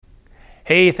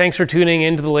Hey, thanks for tuning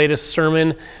into the latest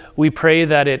sermon. We pray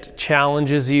that it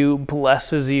challenges you,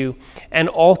 blesses you, and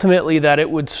ultimately that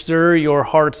it would stir your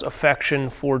heart's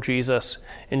affection for Jesus.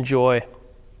 Enjoy.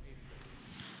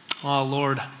 Oh,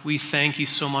 Lord, we thank you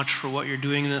so much for what you're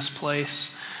doing in this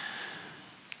place.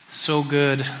 So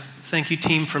good. Thank you,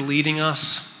 team, for leading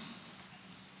us.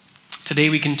 Today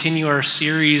we continue our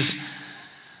series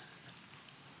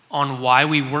on why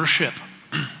we worship.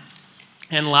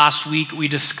 And last week we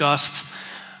discussed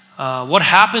what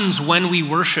happens when we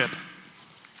worship.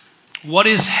 What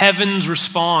is heaven's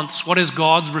response? What is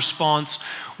God's response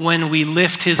when we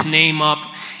lift his name up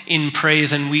in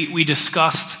praise? And we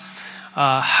discussed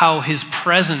how his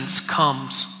presence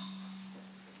comes.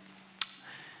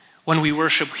 When we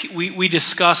worship, we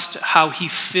discussed how he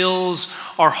fills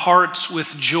our hearts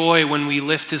with joy when we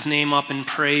lift his name up in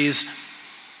praise.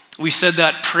 We said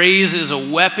that praise is a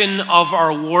weapon of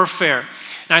our warfare.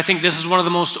 And I think this is one of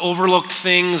the most overlooked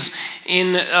things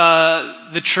in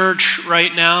the church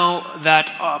right now,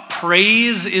 that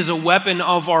praise is a weapon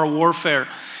of our warfare.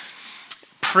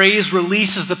 Praise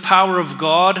releases the power of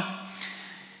God.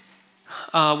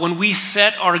 When we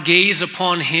set our gaze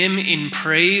upon him in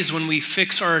praise, when we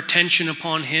fix our attention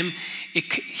upon him,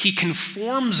 he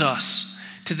conforms us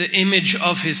to the image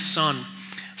of his Son,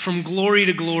 from glory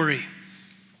to glory.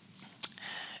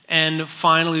 And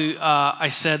finally, I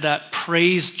said that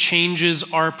praise changes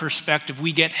our perspective.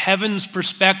 We get heaven's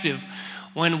perspective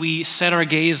when we set our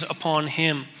gaze upon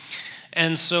him.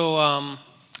 And so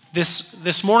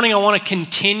this morning I want to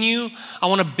continue. I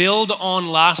want to build on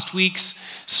last week's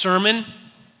sermon.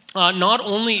 Not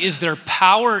only is there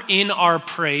power in our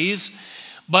praise,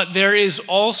 but there is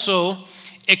also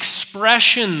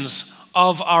expressions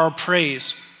of our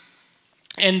praise.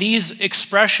 And these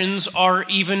expressions are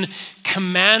even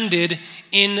commanded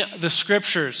in the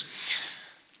scriptures.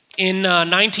 In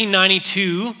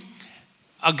 1992,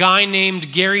 a guy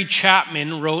named Gary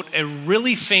Chapman wrote a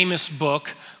really famous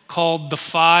book called The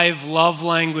 5 Love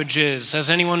Languages. Has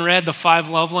anyone read The 5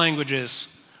 Love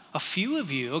Languages? A few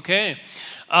of you, okay.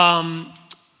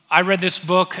 I read this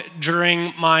book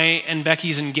during my and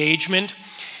Becky's engagement,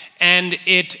 and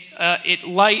it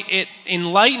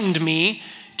enlightened me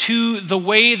to the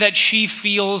way that she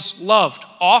feels loved.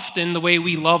 Often the way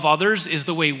we love others is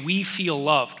the way we feel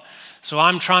loved. So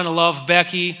I'm trying to love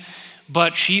Becky,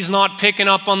 but she's not picking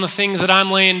up on the things that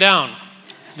I'm laying down.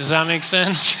 Does that make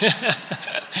sense?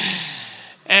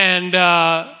 And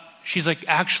she's like,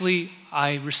 actually,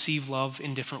 I receive love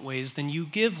in different ways than you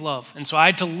give love. And so I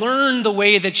had to learn the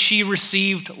way that she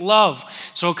received love.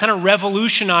 So it kind of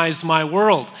revolutionized my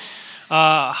world.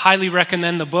 Highly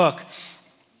recommend the book.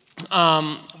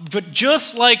 But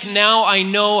just like now I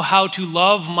know how to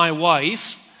love my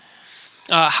wife,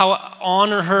 how I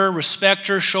honor her, respect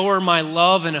her, show her my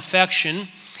love and affection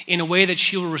in a way that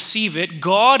she will receive it,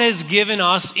 God has given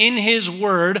us in his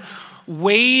word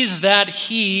ways that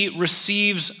he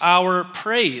receives our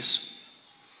praise.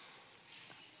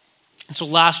 And so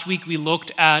last week we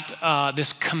looked at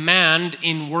this command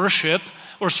in worship,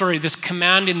 this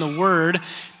command in the word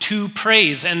to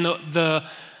praise. And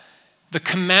the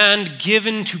command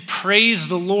given to praise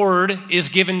the Lord is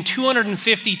given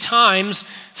 250 times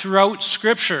throughout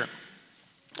Scripture.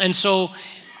 And so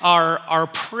our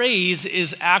praise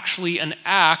is actually an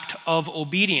act of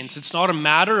obedience. It's not a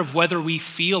matter of whether we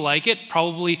feel like it.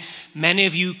 Probably many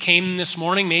of you came this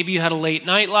morning. Maybe you had a late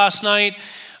night last night.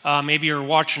 Maybe you're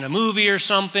watching a movie or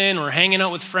something, or hanging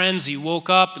out with friends. You woke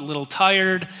up a little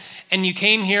tired, and you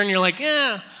came here and you're like,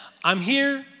 yeah, I'm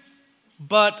here,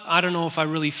 but I don't know if I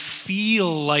really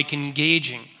feel like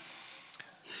engaging.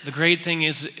 The great thing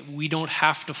is we don't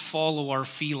have to follow our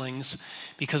feelings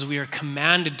because we are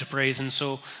commanded to praise, and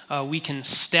so we can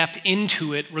step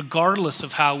into it regardless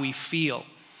of how we feel.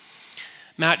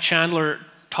 Matt Chandler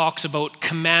talks about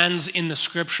commands in the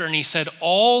scripture, and he said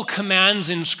all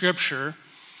commands in scripture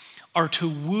are to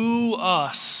woo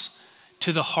us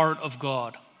to the heart of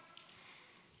God.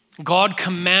 God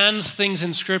commands things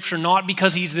in Scripture not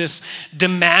because he's this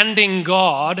demanding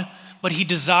God, but he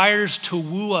desires to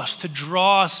woo us, to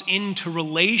draw us into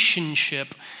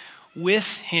relationship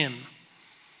with him.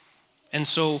 And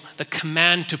so the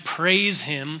command to praise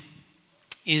him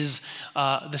is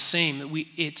the same.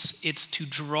 It's to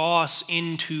draw us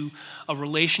into a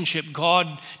relationship.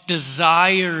 God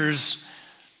desires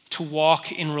to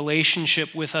walk in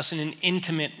relationship with us, in an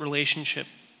intimate relationship.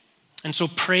 And so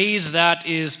praise that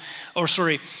is,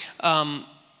 and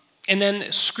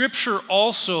then Scripture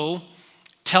also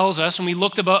tells us, and we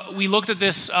looked at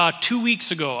this 2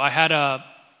 weeks ago. I had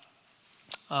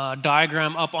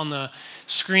diagram up on the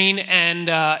screen, and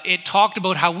it talked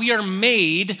about how we are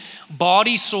made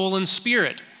body, soul, and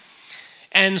spirit.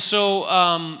 And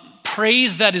so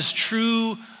praise that is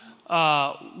true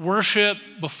worship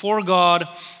before God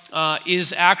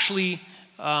is actually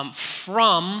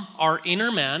from our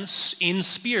inner man in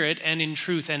spirit and in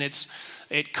truth, and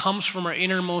it comes from our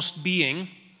innermost being.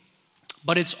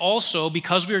 But it's also,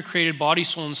 because we are created body,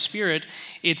 soul, and spirit,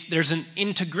 there's an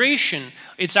integration.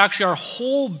 It's actually our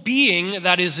whole being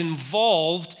that is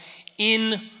involved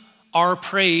in our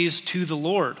praise to the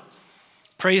Lord.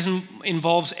 Praise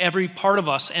involves every part of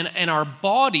us, and our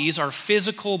bodies, our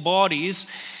physical bodies,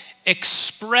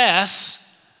 express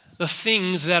the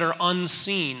things that are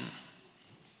unseen.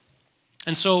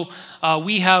 And so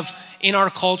we have, in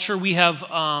our culture, we have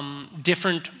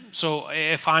different, so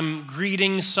if I'm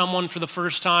greeting someone for the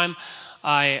first time,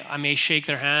 I may shake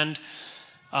their hand.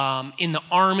 In the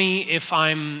army, if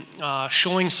I'm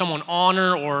showing someone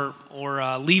honor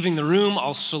or leaving the room,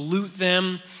 I'll salute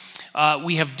them.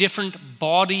 We have different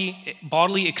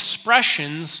bodily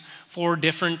expressions for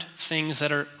different things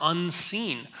that are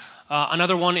unseen.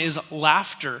 Another one is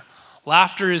laughter.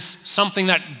 Laughter is something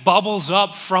that bubbles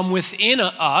up from within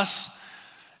us,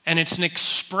 and it's an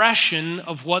expression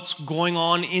of what's going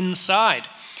on inside.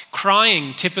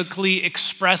 Crying typically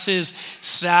expresses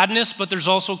sadness, but there's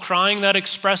also crying that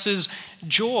expresses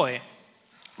joy.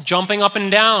 Jumping up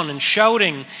and down and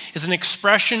shouting is an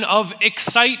expression of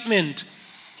excitement.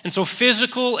 And so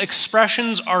physical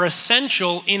expressions are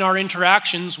essential in our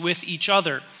interactions with each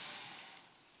other.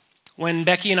 When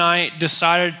Becky and I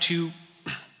decided to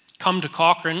come to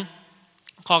Cochrane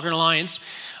Alliance,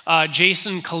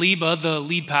 Jason Kaliba, the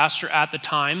lead pastor at the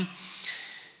time,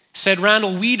 said,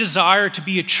 "Randall, we desire to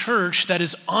be a church that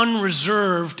is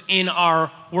unreserved in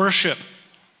our worship."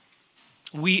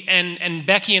 And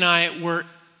Becky and I were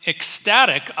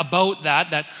ecstatic about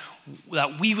that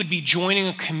we would be joining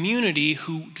a community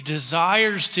who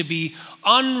desires to be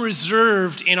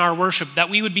unreserved in our worship, that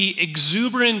we would be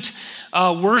exuberant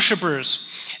worshipers.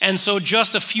 And so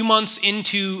just a few months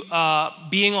into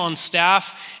being on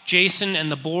staff, Jason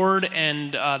and the board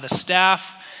and the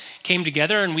staff came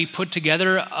together, and we put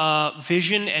together a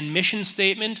vision and mission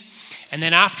statement. And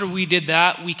then after we did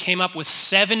that, we came up with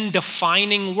 7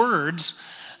 defining words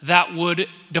that would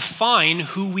define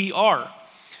who we are.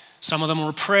 Some of them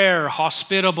were prayer,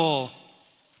 hospitable.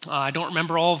 I don't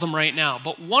remember all of them right now,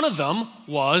 but one of them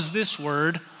was this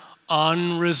word,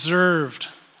 unreserved.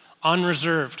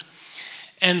 Unreserved.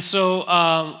 And so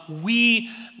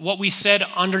what we said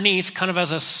underneath, kind of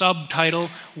as a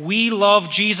subtitle, we love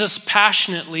Jesus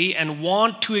passionately and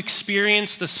want to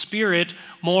experience the Spirit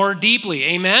more deeply.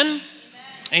 Amen?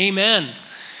 Amen. Amen.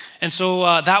 And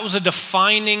so that was a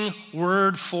defining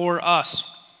word for us.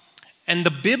 And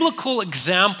the biblical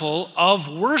example of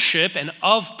worship and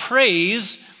of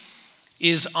praise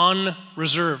is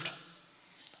unreserved,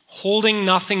 holding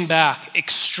nothing back,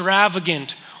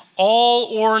 extravagant, all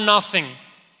or nothing.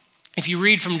 If you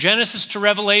read from Genesis to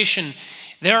Revelation,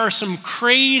 there are some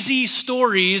crazy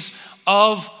stories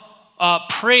of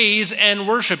praise and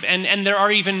worship. And there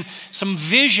are even some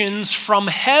visions from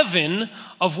heaven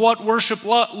of what worship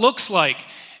looks like.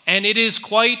 And it is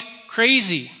quite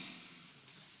crazy.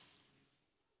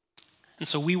 And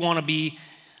so we want to be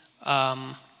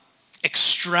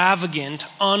extravagant,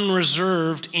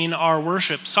 unreserved in our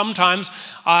worship. Sometimes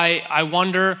I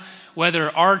wonder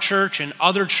whether our church and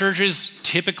other churches,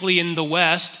 typically in the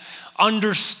West,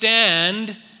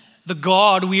 understand the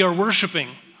God we are worshiping.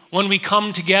 When we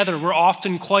come together, we're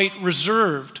often quite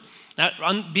reserved.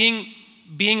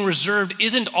 Being reserved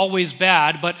isn't always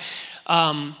bad, but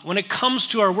when it comes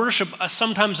to our worship,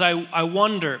 sometimes I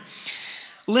wonder.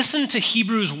 Listen to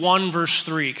Hebrews 1 verse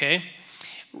 3, okay?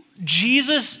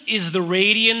 Jesus is the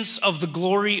radiance of the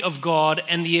glory of God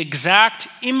and the exact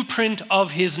imprint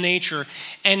of his nature,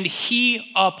 and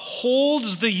he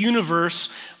upholds the universe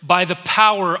by the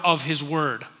power of his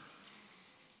word.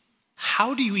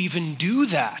 How do you even do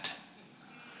that?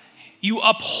 You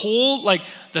uphold like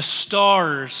the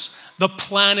stars, the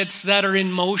planets that are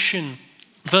in motion,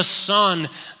 the sun,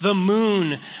 the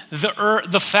moon, the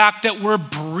earth, the fact that we're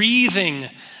breathing,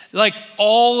 like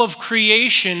all of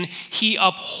creation, he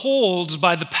upholds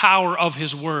by the power of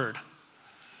his word.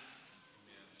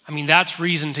 I mean, that's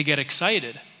reason to get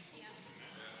excited.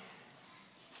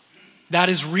 That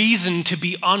is reason to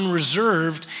be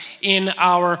unreserved in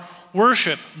our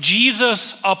worship.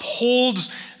 Jesus upholds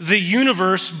the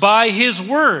universe by his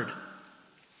word.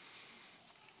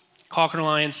 Cochrane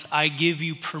Alliance, I give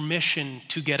you permission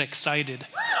to get excited.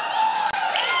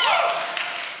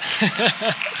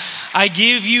 I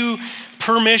give you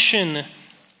permission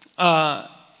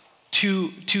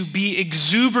to be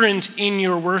exuberant in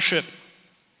your worship,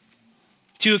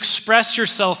 to express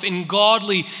yourself in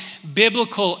godly,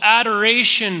 biblical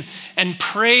adoration and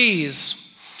praise.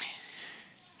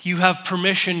 You have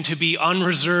permission to be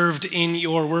unreserved in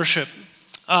your worship.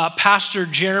 Pastor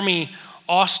Jeremy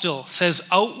Austell says,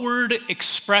 outward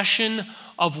expression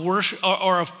of worship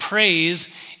or of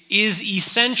praise is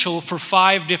essential for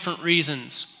 5 different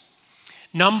reasons.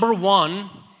 Number 1,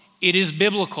 it is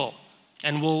biblical,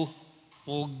 and we'll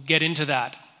get into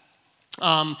that.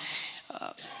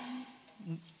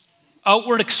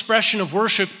 Outward expression of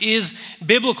worship is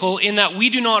biblical in that we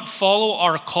do not follow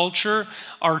our culture,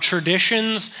 our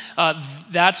traditions.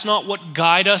 That's not what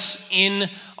guide us in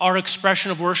our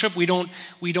expression of worship. We don't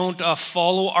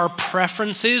follow our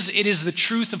preferences. It is the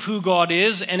truth of who God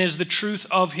is and is the truth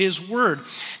of His Word.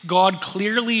 God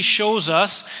clearly shows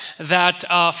us that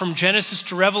from Genesis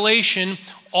to Revelation,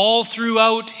 all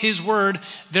throughout His Word,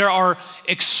 there are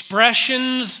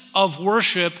expressions of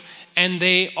worship, and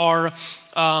they are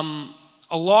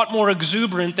a lot more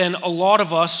exuberant than a lot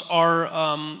of us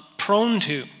are prone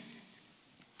to.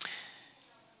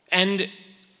 And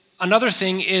another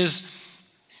thing is,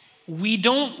 we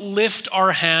don't lift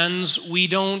our hands, we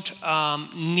don't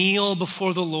kneel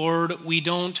before the Lord, we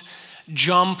don't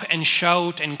jump and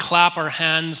shout and clap our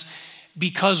hands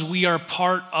because we are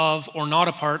part of, or not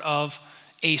a part of,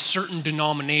 a certain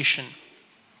denomination.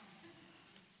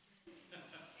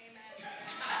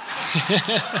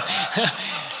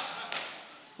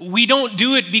 We don't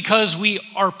do it because we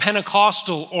are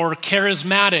Pentecostal or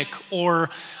charismatic or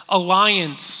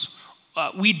alliance.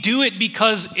 We do it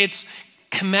because it's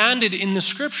commanded in the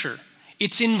Scripture.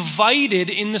 It's invited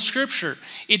in the Scripture.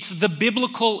 It's the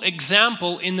biblical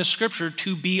example in the Scripture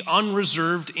to be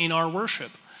unreserved in our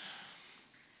worship.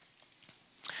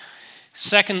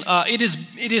 Second, it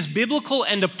is biblical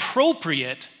and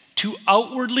appropriate to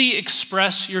outwardly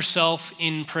express yourself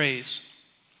in praise.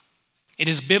 It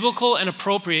is biblical and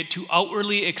appropriate to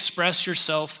outwardly express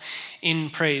yourself in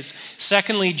praise.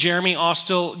 Secondly, Jeremy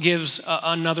Austell gives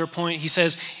another point. He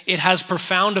says, it has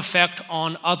profound effect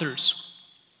on others.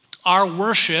 Our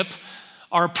worship,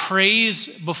 our praise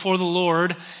before the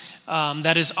Lord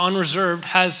that is unreserved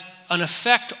has an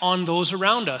effect on those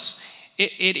around us.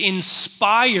 It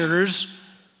inspires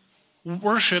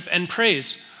worship and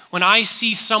praise. When I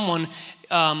see someone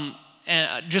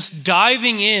just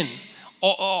diving in,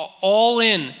 all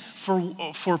in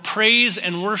for praise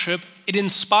and worship, it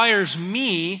inspires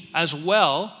me as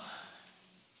well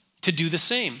to do the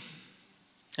same.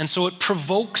 And so it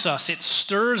provokes us, it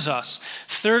stirs us.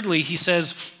 Thirdly, he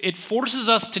says, it forces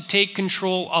us to take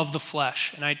control of the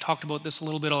flesh. And I talked about this a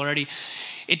little bit already.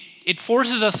 It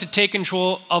forces us to take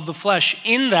control of the flesh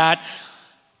in that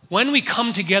when we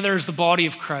come together as the body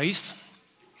of Christ,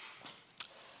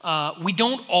 we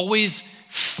don't always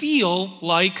feel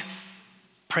like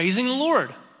praising the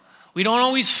Lord. We don't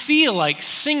always feel like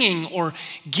singing or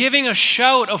giving a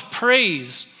shout of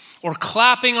praise or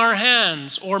clapping our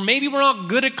hands, or maybe we're not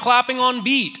good at clapping on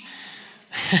beat.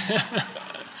 I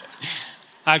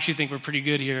actually think we're pretty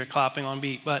good here at clapping on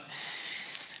beat, but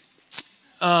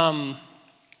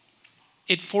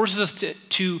it forces us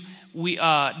to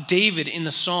David in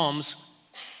the Psalms,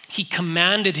 he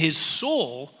commanded his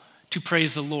soul to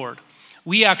praise the Lord.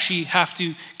 We actually have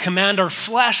to command our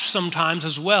flesh sometimes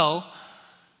as well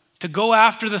to go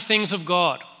after the things of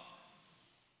God.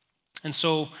 And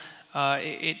so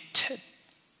it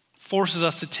forces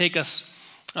us to take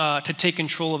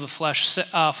control of the flesh.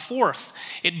 Fourth,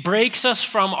 it breaks us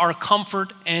from our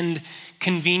comfort and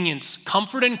convenience.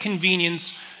 Comfort and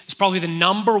convenience is probably the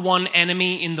number one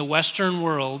enemy in the Western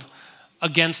world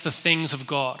against the things of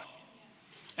God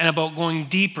and about going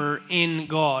deeper in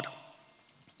God.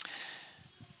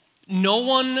 No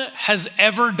one has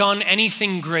ever done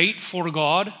anything great for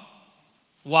God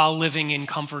while living in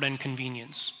comfort and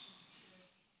convenience.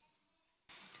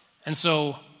 And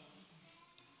so,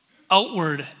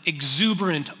 outward,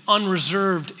 exuberant,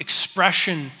 unreserved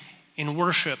expression in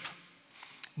worship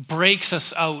breaks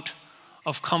us out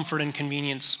of comfort and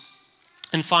convenience.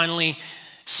 And finally,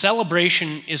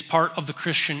 celebration is part of the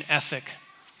Christian ethic.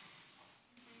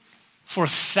 For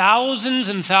thousands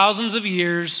and thousands of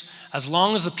years, as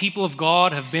long as the people of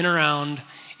God have been around,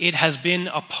 it has been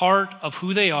a part of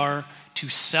who they are to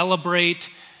celebrate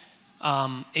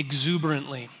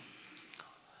exuberantly.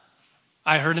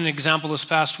 I heard an example this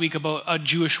past week about a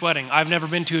Jewish wedding. I've never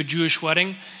been to a Jewish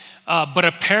wedding, but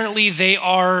apparently they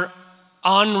are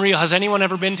unreal. Has anyone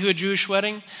ever been to a Jewish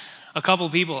wedding? A couple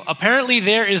people. Apparently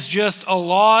there is just a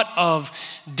lot of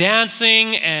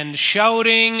dancing and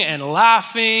shouting and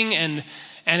laughing, and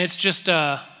it's just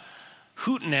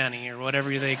hootenanny or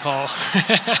whatever they call.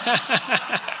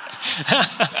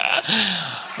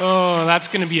 Oh, that's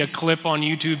going to be a clip on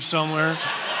YouTube somewhere.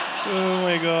 Oh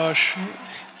my gosh.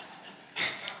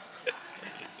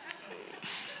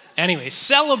 Anyway,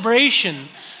 celebration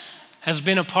has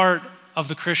been a part of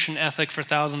the Christian ethic for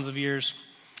thousands of years.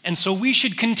 And so we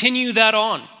should continue that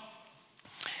on.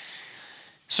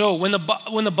 So when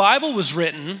the Bible was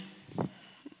written,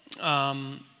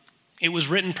 it was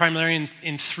written primarily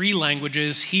in three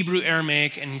languages: Hebrew,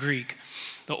 Aramaic, and Greek.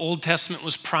 The Old Testament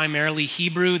was primarily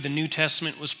Hebrew. The New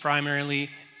Testament was primarily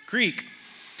Greek.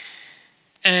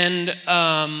 And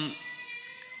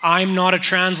I'm not a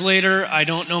translator. I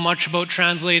don't know much about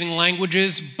translating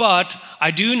languages, but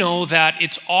I do know that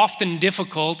it's often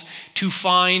difficult to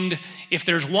find, if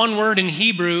there's one word in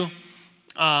Hebrew,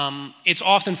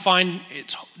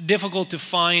 it's difficult to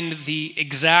find the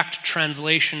exact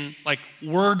translation, like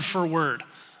word for word.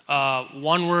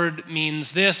 One word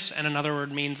means this and another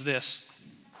word means this.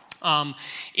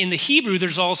 In the Hebrew,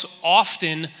 there's also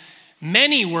often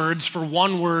many words for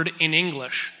one word in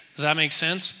English. Does that make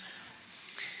sense?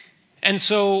 And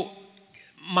so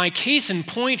my case in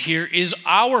point here is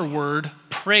our word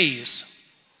praise.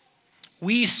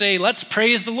 We say, let's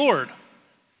praise the Lord.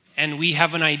 And we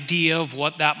have an idea of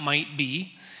what that might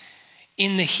be.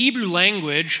 In the Hebrew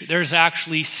language, there's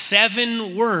actually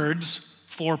 7 words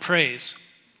for praise.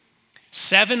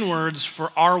 7 words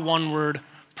for our one word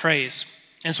praise.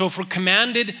 And so if we're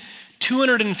commanded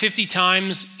 250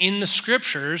 times in the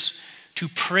scriptures to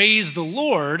praise the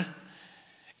Lord,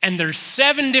 and there's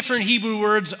 7 different Hebrew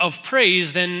words of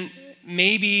praise, then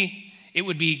maybe it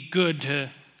would be good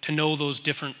to know those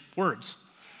different words,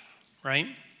 right?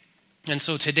 And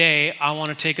so today, I want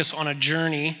to take us on a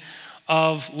journey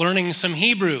of learning some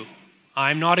Hebrew.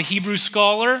 I'm not a Hebrew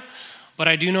scholar, but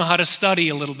I do know how to study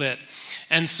a little bit.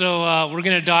 And so we're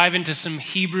going to dive into some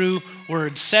Hebrew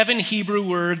words, 7 Hebrew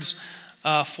words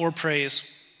for praise.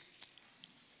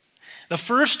 The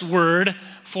first word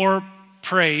for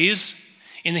praise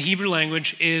in the Hebrew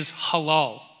language is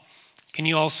halal. Can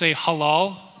you all say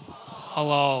halal?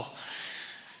 Halal.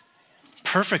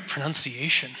 Perfect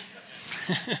pronunciation.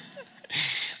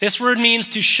 This word means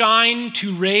to shine,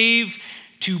 to rave,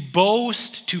 to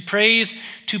boast, to praise,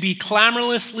 to be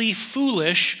clamorously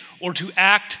foolish, or to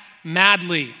act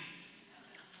madly.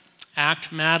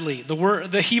 Act madly.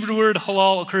 The Hebrew word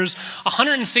halal occurs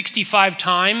 165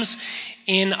 times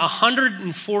in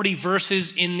 140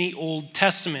 verses in the Old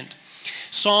Testament.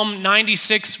 Psalm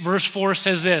 96 verse 4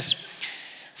 says this: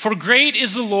 "For great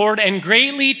is the Lord and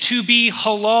greatly to be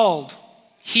halaled.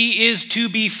 He is to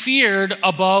be feared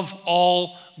above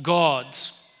all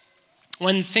gods."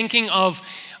 When thinking of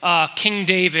King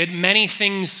David, many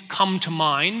things come to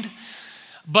mind.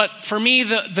 But for me,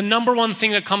 the number one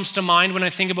thing that comes to mind when I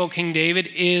think about King David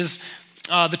is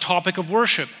the topic of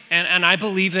worship. And I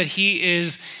believe that he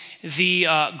is the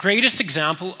greatest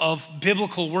example of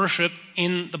biblical worship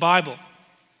in the Bible.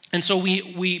 And so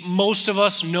we most of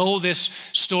us know this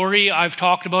story. I've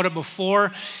talked about it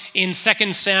before. In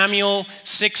 2 Samuel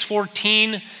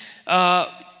 6:14,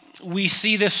 we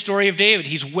see this story of David.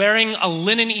 He's wearing a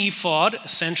linen ephod,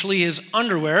 essentially his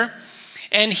underwear,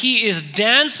 and he is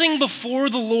dancing before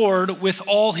the Lord with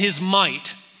all his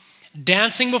might.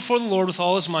 Dancing before the Lord with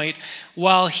all his might,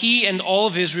 while he and all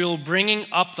of Israel bringing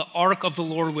up the ark of the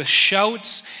Lord with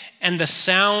shouts and the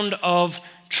sound of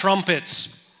trumpets.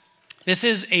 This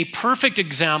is a perfect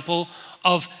example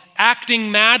of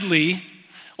acting madly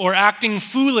or acting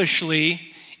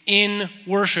foolishly in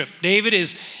worship. David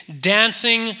is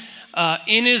dancing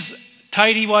in his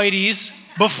tighty-whities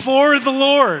before the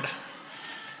Lord.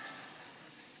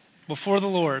 Before the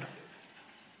Lord.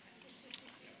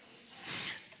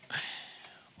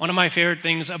 One of my favorite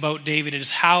things about David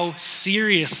is how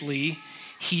seriously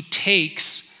he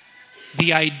takes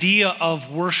the idea of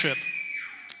worship.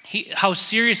 How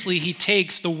seriously he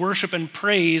takes the worship and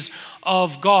praise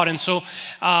of God. And so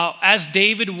as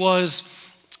David was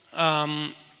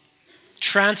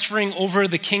transferring over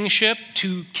the kingship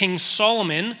to King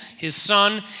Solomon, his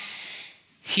son,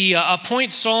 he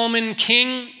appoints Solomon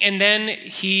king, and then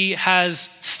he has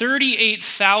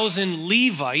 38,000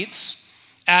 Levites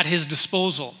at his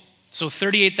disposal. So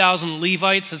 38,000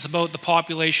 Levites, that's about the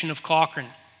population of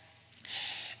Cochrane.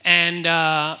 And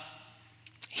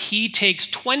he takes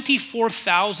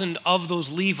 24,000 of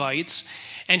those Levites,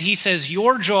 and he says,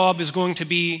 your job is going to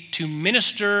be to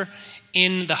minister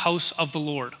in the house of the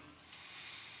Lord.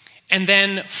 And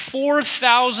then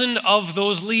 4,000 of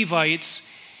those Levites,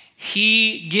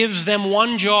 he gives them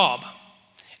one job,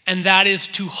 and that is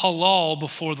to halal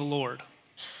before the Lord.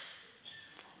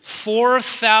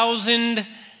 4,000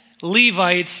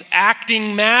 Levites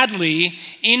acting madly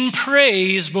in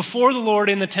praise before the Lord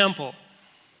in the temple.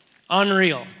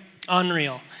 Unreal.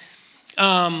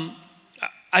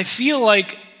 I feel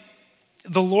like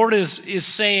the Lord is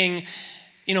saying,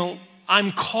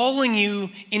 I'm calling you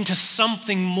into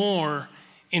something more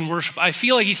in worship. I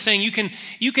feel like he's saying you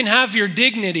can have your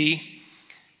dignity,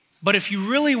 but if you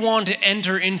really want to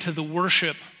enter into the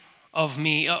worship of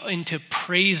me, into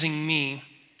praising me,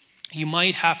 you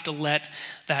might have to let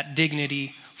that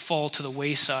dignity fall to the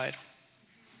wayside.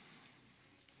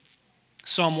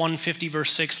 Psalm 150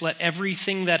 verse 6, let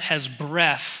everything that has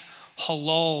breath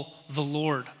halal the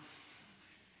Lord.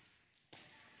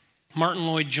 Martin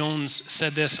Lloyd-Jones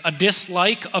said this, a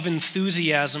dislike of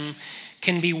enthusiasm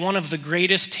can be one of the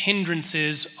greatest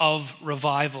hindrances of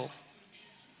revival.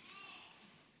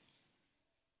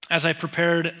 As I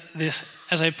prepared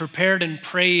and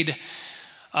prayed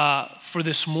for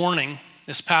this morning,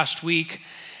 this past week,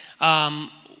 the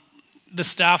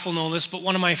staff will know this, but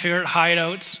one of my favorite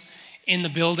hideouts in the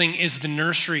building is the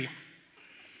nursery.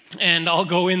 And I'll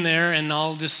go in there and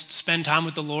I'll just spend time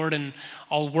with the Lord and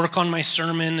I'll work on my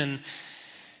sermon.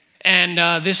 And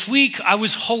this week I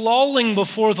was halaling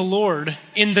before the Lord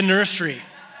in the nursery.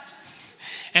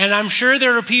 And I'm sure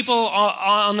there are people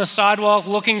on the sidewalk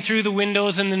looking through the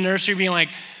windows in the nursery being like,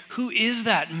 who is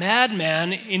that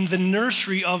madman in the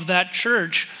nursery of that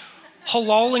church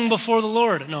halaling before the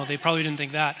Lord? No, they probably didn't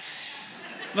think that.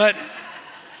 But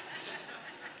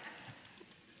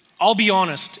I'll be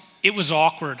honest, it was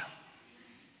awkward.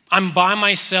 I'm by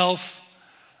myself.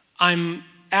 I'm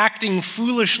acting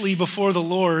foolishly before the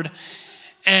Lord.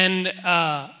 And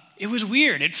it was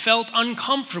weird. It felt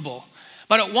uncomfortable.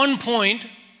 But at one point,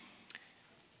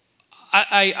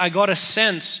 I got a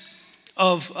sense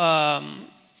of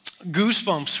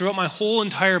goosebumps throughout my whole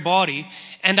entire body.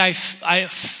 And I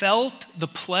felt the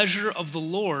pleasure of the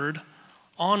Lord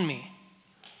on me.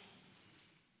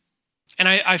 And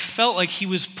I felt like he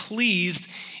was pleased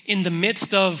in the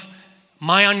midst of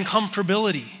my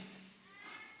uncomfortability.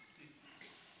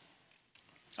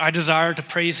 I desire to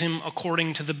praise him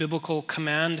according to the biblical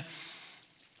command,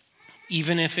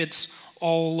 even if it's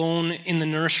all alone in the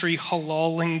nursery,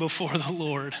 halaling before the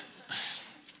Lord.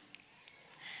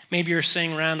 Maybe you're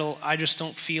saying, Randall, I just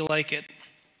don't feel like it.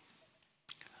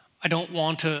 I don't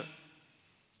want to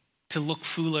look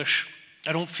foolish.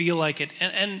 I don't feel like it.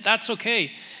 And that's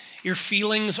okay. Your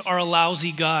feelings are a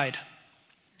lousy guide.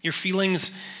 Your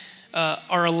feelings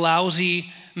are a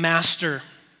lousy master.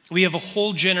 We have a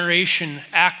whole generation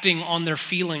acting on their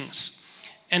feelings,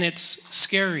 and it's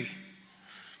scary.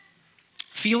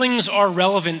 Feelings are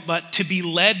relevant, but to be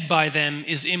led by them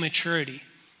is immaturity.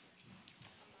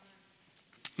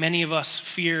 Many of us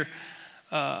fear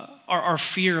our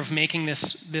fear of making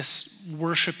this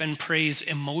worship and praise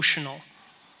emotional.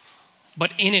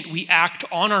 But in it, we act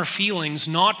on our feelings,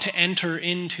 not to enter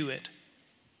into it.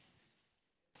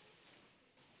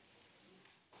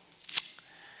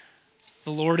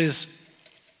 The Lord is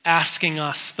asking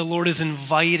us, the Lord is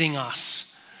inviting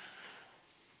us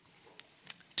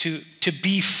to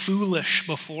be foolish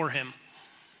before him.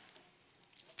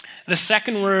 The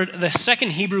second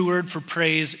Hebrew word for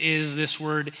praise is this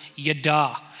word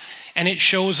yada, and it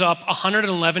shows up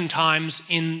 111 times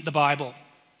in the Bible.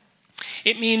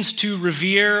 It means to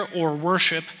revere or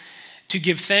worship, to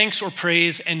give thanks or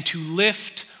praise, and to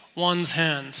lift one's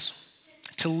hands.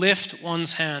 To lift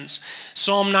one's hands.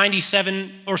 Psalm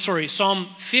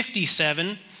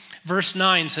 57, verse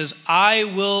 9 says, I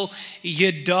will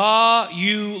yada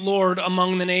you, Lord,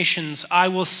 among the nations. I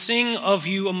will sing of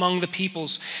you among the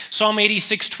peoples. Psalm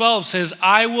 86:12 says,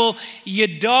 I will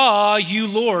yada you,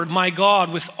 Lord, my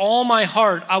God, with all my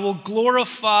heart. I will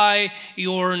glorify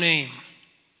your name.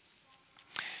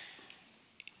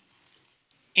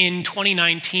 In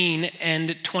 2019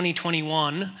 and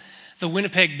 2021, the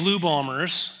Winnipeg Blue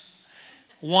Bombers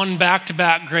won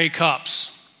back-to-back Grey Cups.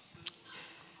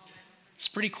 It's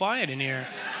pretty quiet in here.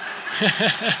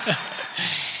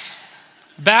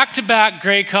 Back-to-back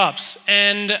Grey Cups.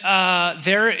 And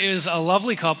there is a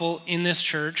lovely couple in this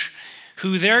church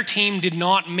who their team did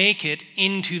not make it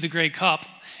into the Grey Cup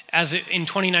in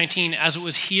 2019 as it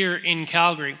was here in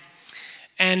Calgary.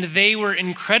 And they were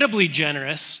incredibly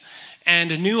generous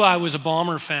and knew I was a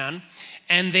Bomber fan,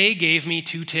 and they gave me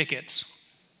 2 tickets.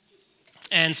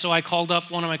 And so I called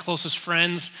up one of my closest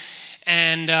friends,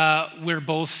 and we're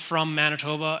both from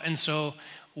Manitoba, and so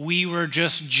we were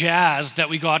just jazzed that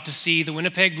we got to see the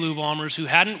Winnipeg Blue Bombers, who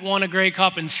hadn't won a Grey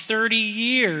Cup in 30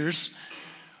 years,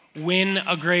 win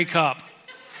a Grey Cup.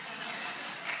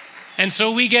 And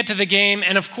so we get to the game,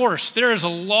 and of course, there is a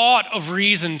lot of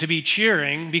reason to be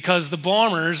cheering because the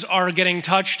Bombers are getting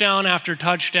touchdown after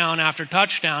touchdown after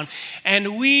touchdown,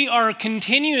 and we are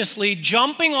continuously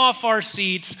jumping off our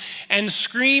seats and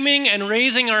screaming and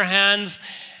raising our hands,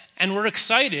 and we're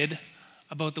excited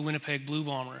about the Winnipeg Blue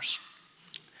Bombers.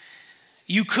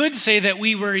 You could say that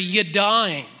we were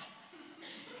yadaing,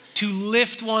 to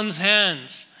lift one's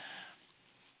hands.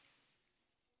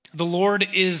 The Lord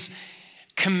is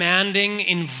commanding,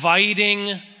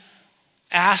 inviting,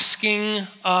 asking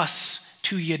us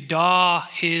to yada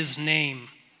his name,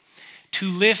 to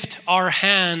lift our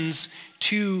hands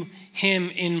to him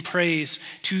in praise,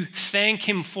 to thank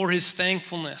him for his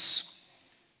thankfulness.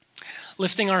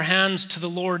 Lifting our hands to the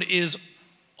Lord is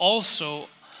also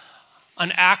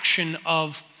an action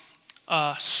of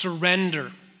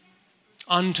surrender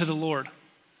unto the Lord.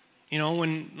 You know,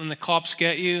 when the cops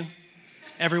get you,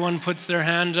 everyone puts their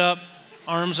hands up,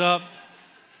 arms up.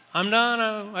 I'm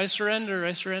done. I surrender.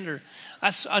 I surrender.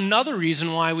 That's another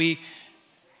reason why we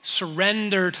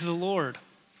surrender to the Lord.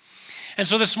 And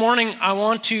so this morning, I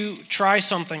want to try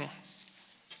something.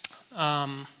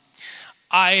 I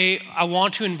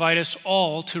want to invite us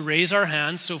all to raise our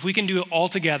hands. So if we can do it all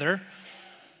together.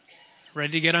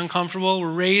 Ready to get uncomfortable?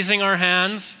 We're raising our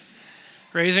hands.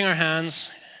 Raising our hands.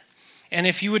 And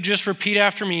if you would just repeat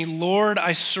after me, Lord,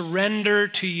 I surrender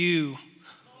to you.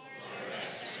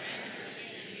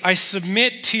 I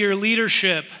submit to your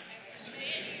leadership.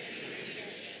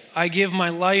 I give my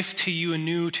life to you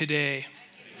anew today.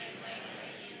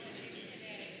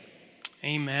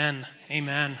 Amen.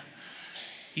 Amen.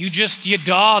 You just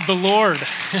yada the Lord.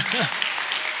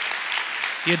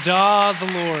 Yada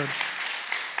the Lord.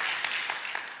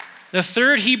 The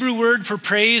third Hebrew word for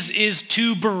praise is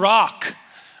to barak.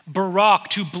 Barak,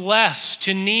 to bless,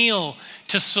 to kneel,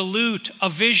 to salute, a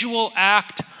visual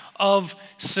act of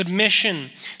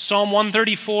submission. Psalm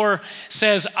 134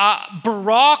 says,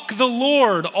 Barak the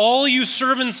Lord, all you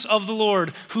servants of the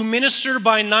Lord, who minister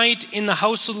by night in the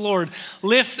house of the Lord.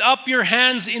 Lift up your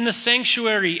hands in the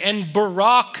sanctuary and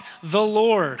barak the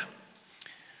Lord.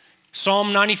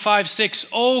 Psalm 95:6,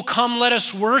 oh, come, let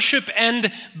us worship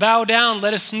and bow down.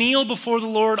 Let us kneel before the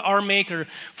Lord our Maker,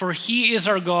 for he is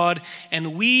our God,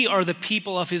 and we are the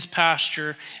people of his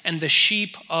pasture and the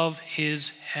sheep of his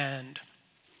hand.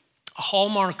 A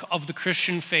hallmark of the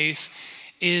Christian faith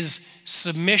is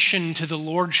submission to the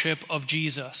lordship of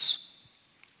Jesus.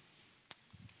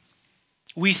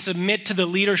 We submit to the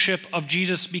leadership of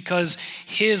Jesus because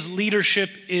his leadership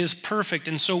is perfect,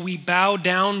 and so we bow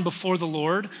down before the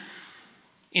Lord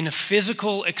in a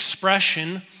physical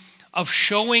expression of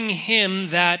showing him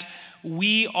that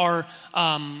we are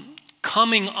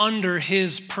coming under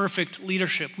his perfect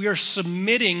leadership. We are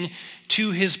submitting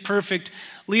to his perfect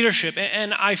leadership.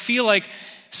 And I feel like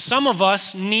some of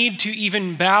us need to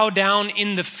even bow down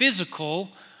in the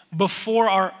physical before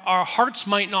our hearts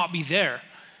might not be there.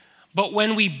 But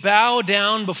when we bow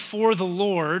down before the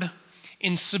Lord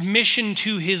in submission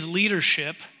to his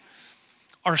leadership,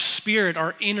 our spirit,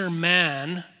 our inner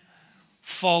man,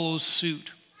 follows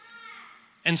suit.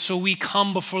 And so we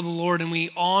come before the Lord and we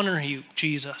honor you,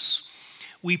 Jesus.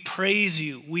 We praise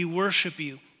you. We worship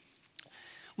you.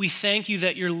 We thank you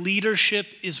that your leadership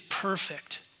is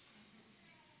perfect.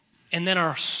 And then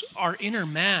our inner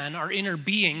man, our inner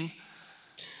being,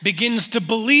 begins to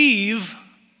believe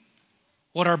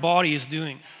what our body is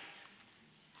doing.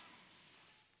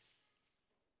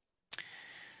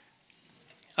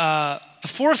 The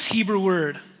fourth Hebrew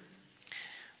word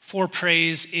for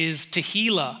praise is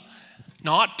tehillah.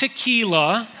 Not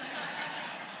tequila.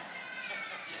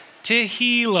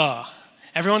 Tehillah.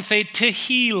 Everyone say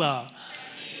tehillah.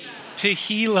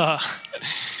 Tehillah.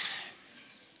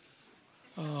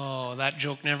 Oh, that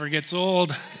joke never gets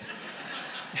old.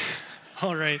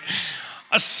 All right.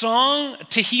 A song,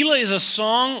 tehillah is a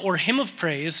song or hymn of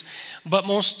praise, but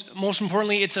most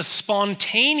importantly, it's a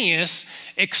spontaneous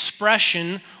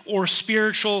expression or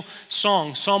spiritual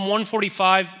song. Psalm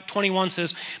 145:21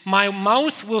 says, my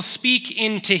mouth will speak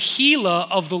in tehillah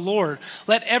of the Lord.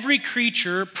 Let every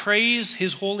creature praise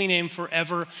his holy name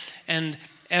forever and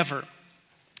ever.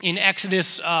 In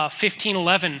Exodus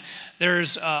 15:11,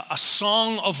 there's a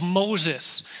song of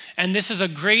Moses, and this is a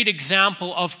great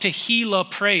example of tehillah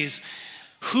praise.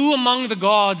 Who among the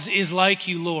gods is like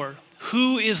you, Lord?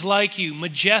 Who is like you,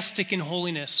 majestic in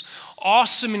holiness,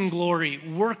 awesome in glory,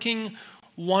 working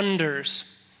wonders?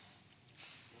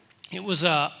 It was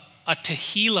a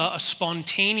tehillah, a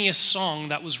spontaneous song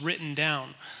that was written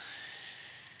down.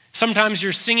 Sometimes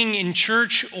you're singing in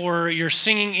church, or you're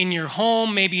singing in your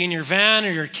home, maybe in your van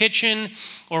or your kitchen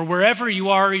or wherever you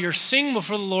are. You're singing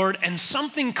before the Lord and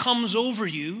something comes over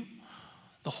you,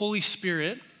 the Holy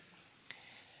Spirit.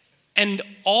 And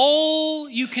all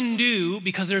you can do,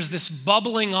 because there's this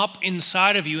bubbling up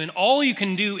inside of you, and all you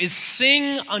can do is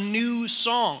sing a new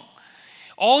song.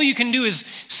 All you can do is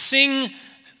sing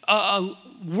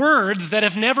words that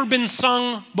have never been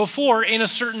sung before in a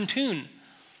certain tune.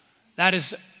 That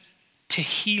is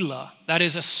tehillah. That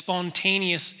is a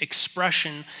spontaneous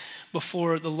expression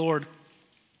before the Lord.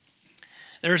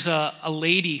 There's a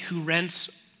lady who rents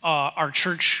our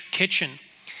church kitchen,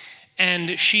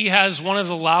 and she has one of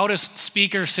the loudest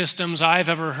speaker systems I've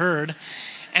ever heard,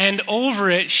 and over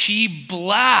it she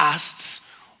blasts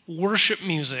worship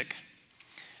music.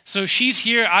 So she's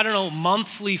here, I don't know,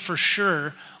 monthly for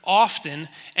sure, often,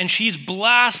 and she's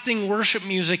blasting worship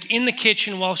music in the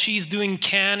kitchen while she's doing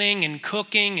canning and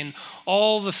cooking and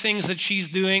all the things that she's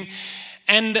doing.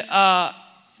 And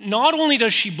not only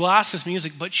does she blast this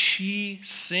music, but she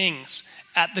sings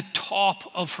at the top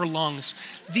of her lungs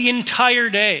the entire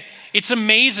day. It's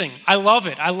amazing. I love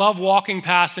it. I love walking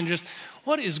past and just,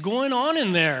 what is going on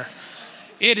in there?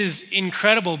 It is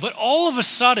incredible. But all of a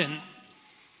sudden,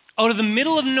 out of the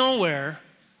middle of nowhere,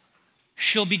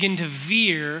 she'll begin to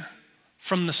veer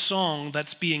from the song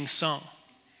that's being sung.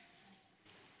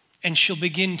 And she'll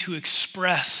begin to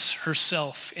express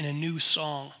herself in a new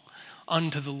song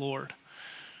unto the Lord.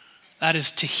 That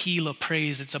is tehillah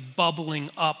praise. It's a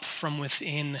bubbling up from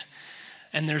within.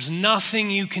 And there's nothing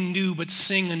you can do but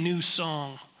sing a new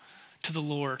song to the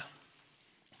Lord.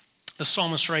 The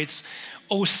psalmist writes,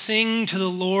 "Oh, sing to the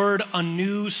Lord a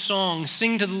new song.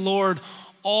 Sing to the Lord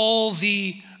all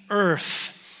the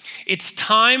earth." It's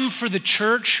time for the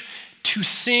church to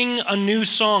sing a new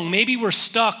song. Maybe we're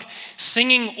stuck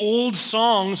singing old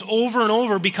songs over and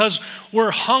over because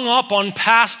we're hung up on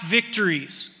past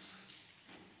victories.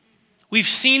 We've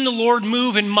seen the Lord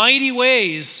move in mighty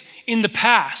ways in the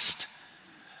past,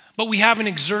 but we haven't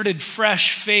exerted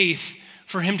fresh faith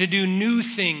for him to do new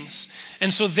things.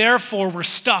 And so therefore we're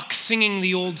stuck singing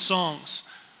the old songs.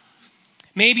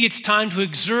 Maybe it's time to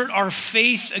exert our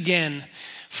faith again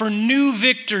for new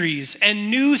victories and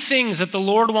new things that the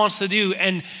Lord wants to do,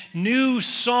 and new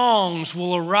songs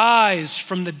will arise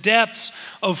from the depths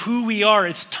of who we are.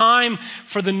 It's time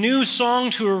for the new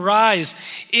song to arise.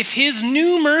 If his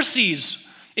mercies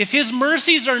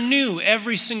are new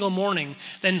every single morning,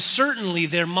 then certainly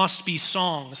there must be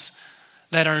songs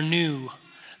that are new,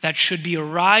 that should be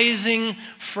arising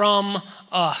from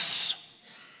us.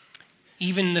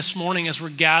 Even this morning as we're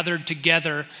gathered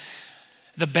together,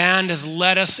 the band has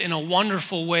led us in a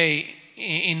wonderful way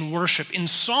in worship, in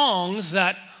songs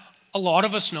that a lot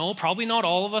of us know. Probably not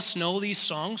all of us know these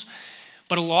songs,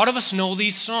 but a lot of us know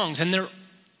these songs, and they're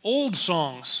old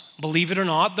songs. Believe it or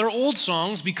not, they're old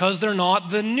songs because they're not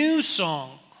the new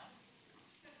song.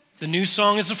 The new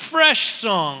song is a fresh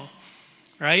song,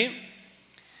 right?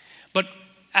 But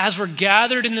as we're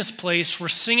gathered in this place, we're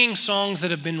singing songs that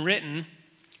have been written,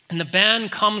 and the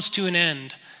band comes to an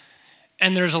end,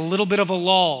 and there's a little bit of a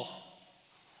lull.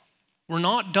 We're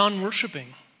not done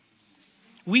worshiping.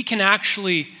 We can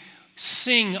actually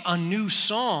sing a new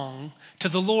song to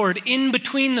the Lord in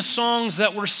between the songs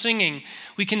that we're singing.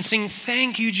 We can sing,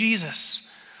 "Thank you, Jesus.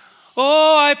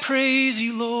 Oh, I praise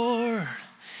you, Lord.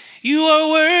 You are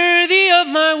worthy of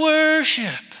my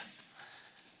worship.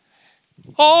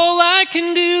 All I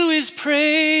can do is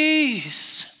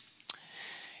praise.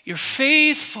 You're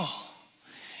faithful.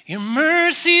 Your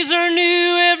mercies are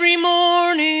new every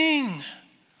morning.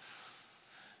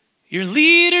 Your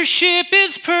leadership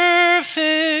is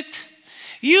perfect.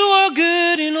 You are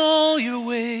good in all your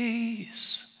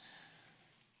ways."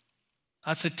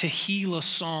 That's a tehillah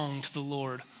song to the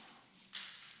Lord.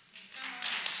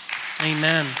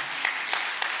 Amen.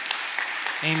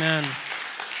 Amen.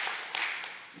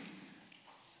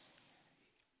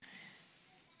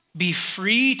 Be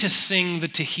free to sing the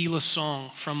tehillah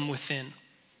song from within.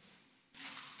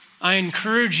 I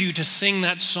encourage you to sing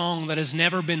that song that has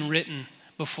never been written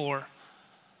before.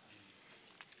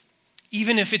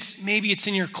 Even if maybe it's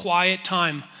in your quiet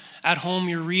time at home,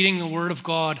 you're reading the Word of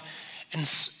God, and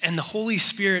the Holy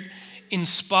Spirit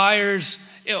inspires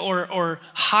or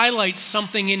highlights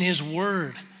something in His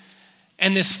Word,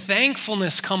 and this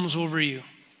thankfulness comes over you.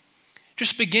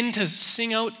 Just begin to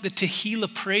sing out the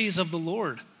tehillah praise of the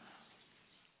Lord.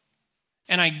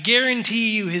 And I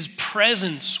guarantee you His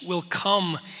presence will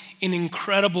come in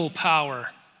incredible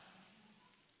power.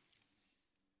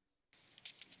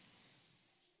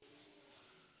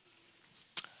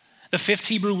 The fifth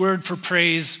Hebrew word for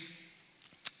praise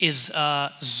is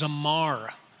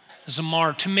zamar.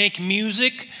 Zamar, to make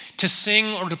music, to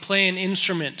sing, or to play an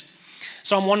instrument.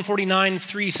 Psalm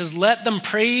 149:3 says, "Let them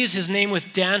praise his name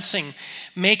with dancing,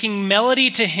 making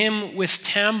melody to him with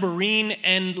tambourine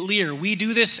and lyre." We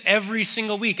do this every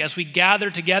single week. As we gather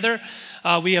together,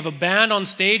 we have a band on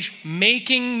stage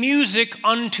making music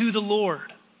unto the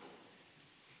Lord.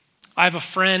 I have a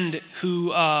friend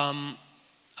who,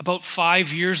 about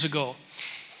 5 years ago,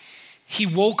 he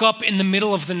woke up in the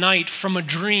middle of the night from a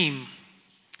dream.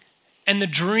 And the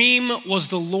dream was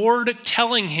the Lord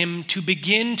telling him to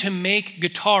begin to make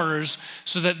guitars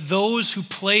so that those who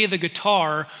play the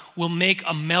guitar will make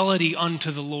a melody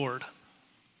unto the Lord.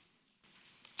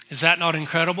 Is that not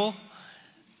incredible?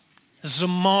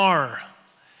 Zamar,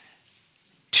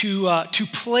 to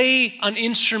play an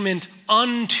instrument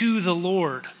unto the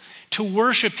Lord, to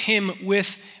worship him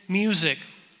with music.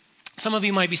 Some of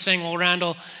you might be saying, well,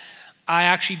 Randall, I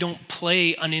actually don't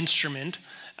play an instrument,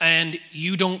 and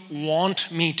you don't want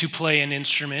me to play an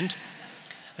instrument.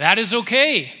 That is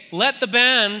okay. Let the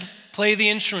band play the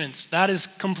instruments. That is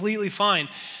completely fine.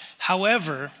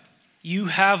 However, you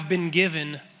have been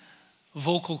given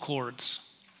vocal cords,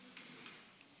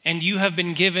 and you have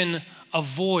been given a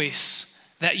voice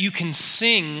that you can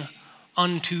sing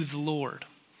unto the Lord,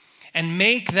 and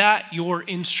make that your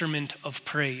instrument of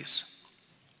praise.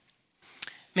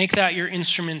 Make that your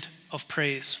instrument of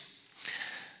praise.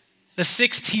 The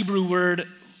sixth Hebrew word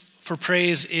for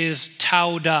praise is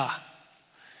tauda.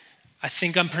 I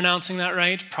think I'm pronouncing that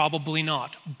right. Probably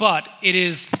not. But it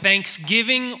is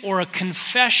thanksgiving or a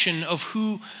confession of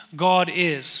who God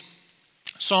is.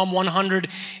 Psalm 100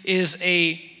 is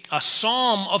a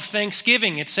psalm of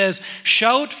thanksgiving. It says,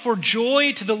 "Shout for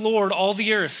joy to the Lord, all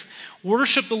the earth.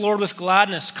 Worship the Lord with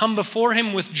gladness. Come before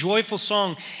him with joyful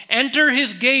song. Enter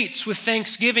his gates with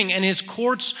thanksgiving and his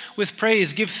courts with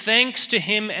praise. Give thanks to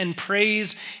him and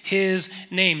praise his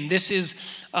name." This is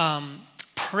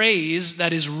praise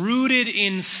that is rooted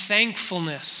in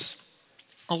thankfulness.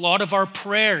 A lot of our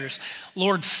prayers,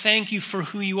 Lord, thank you for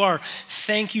who you are.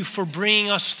 Thank you for bringing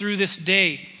us through this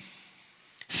day.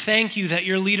 Thank you that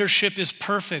your leadership is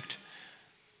perfect.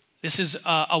 This is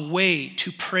a way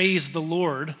to praise the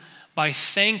Lord by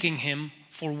thanking him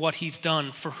for what he's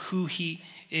done, for who he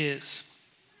is.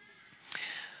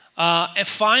 And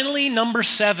finally, number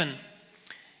 7,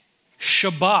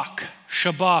 shabak.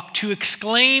 Shabak, to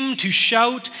exclaim, to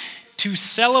shout, to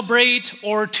celebrate,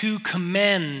 or to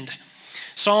commend.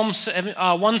 Psalm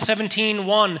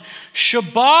 117:1,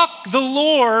 "Shabak the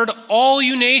Lord, all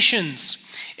you nations.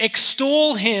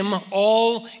 Extol him,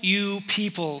 all you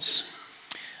peoples."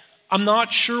 I'm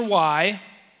not sure why.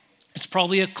 It's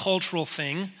probably a cultural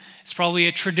thing. It's probably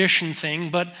a tradition thing.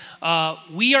 But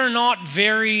we are not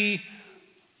very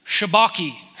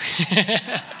shabaki.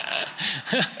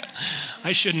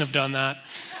 I shouldn't have done that.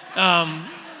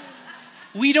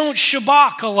 We don't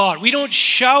shabak a lot. We don't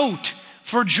shout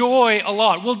for joy a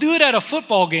lot. We'll do it at a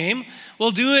football game.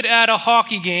 We'll do it at a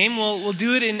hockey game. We'll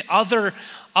do it in other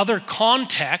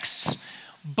contexts.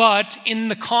 But in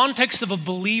the context of the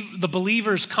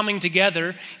believers coming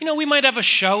together, we might have a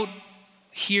shout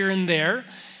here and there,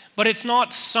 but it's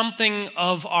not something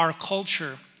of our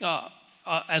culture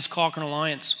as Cochrane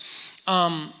Alliance.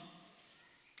 And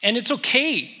it's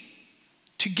okay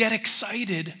to get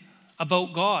excited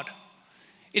about God.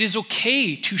 It is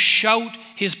okay to shout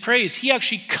his praise. He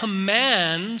actually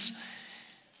commands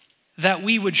that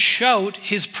we would shout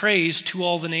his praise to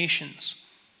all the nations.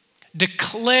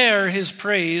 Declare his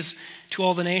praise to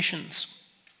all the nations.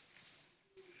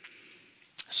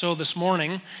 So this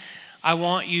morning, I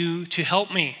want you to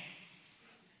help me.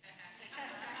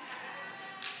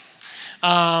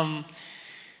 I'll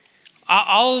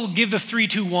give the 3,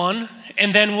 2, 1,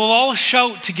 and then we'll all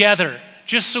shout together,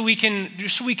 just so we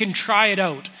can try it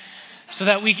out, so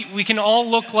that we can all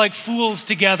look like fools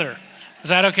together. Is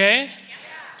that okay?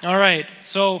 All right.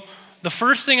 So the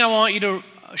first thing I want you to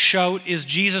shout is,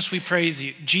 "Jesus, we praise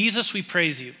you." Jesus, we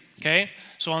praise you. Okay?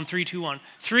 So on 3, 2, 1.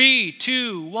 3,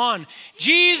 2, 1.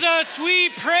 Jesus, we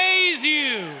praise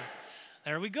you.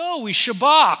 There we go. We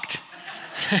shabaked.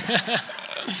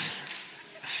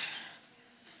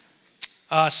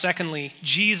 Secondly,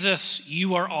 Jesus,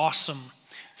 you are awesome.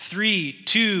 3,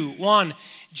 2, 1.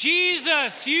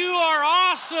 Jesus, you are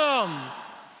awesome.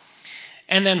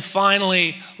 And then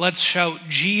finally, let's shout,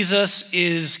 "Jesus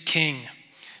is King."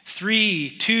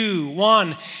 3, 2,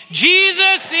 1.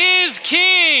 Jesus is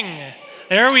King.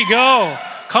 There we go.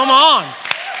 Come on.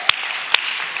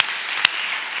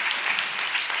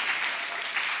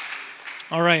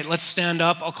 All right, let's stand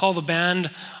up. I'll call the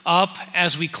band up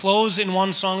as we close in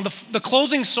one song. The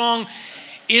closing song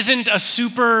isn't a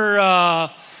super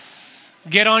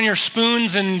get on your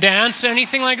spoons and dance,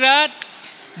 anything like that.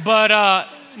 But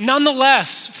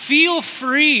nonetheless, feel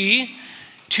free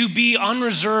to be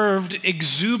unreserved,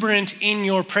 exuberant in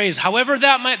your praise. However,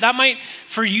 that might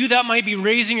for you, that might be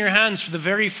raising your hands for the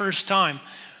very first time.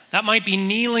 That might be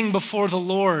kneeling before the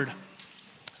Lord.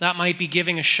 That might be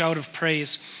giving a shout of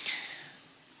praise.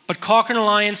 But Cochrane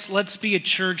Alliance, let's be a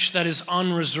church that is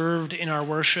unreserved in our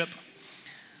worship.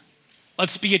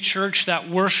 Let's be a church that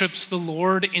worships the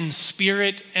Lord in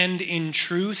spirit and in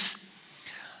truth.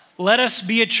 Let us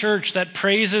be a church that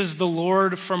praises the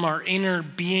Lord from our inner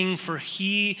being, for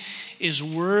he is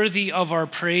worthy of our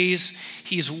praise.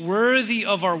 He's worthy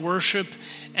of our worship,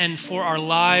 and for our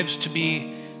lives to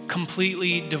be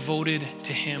completely devoted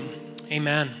to him.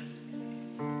 Amen.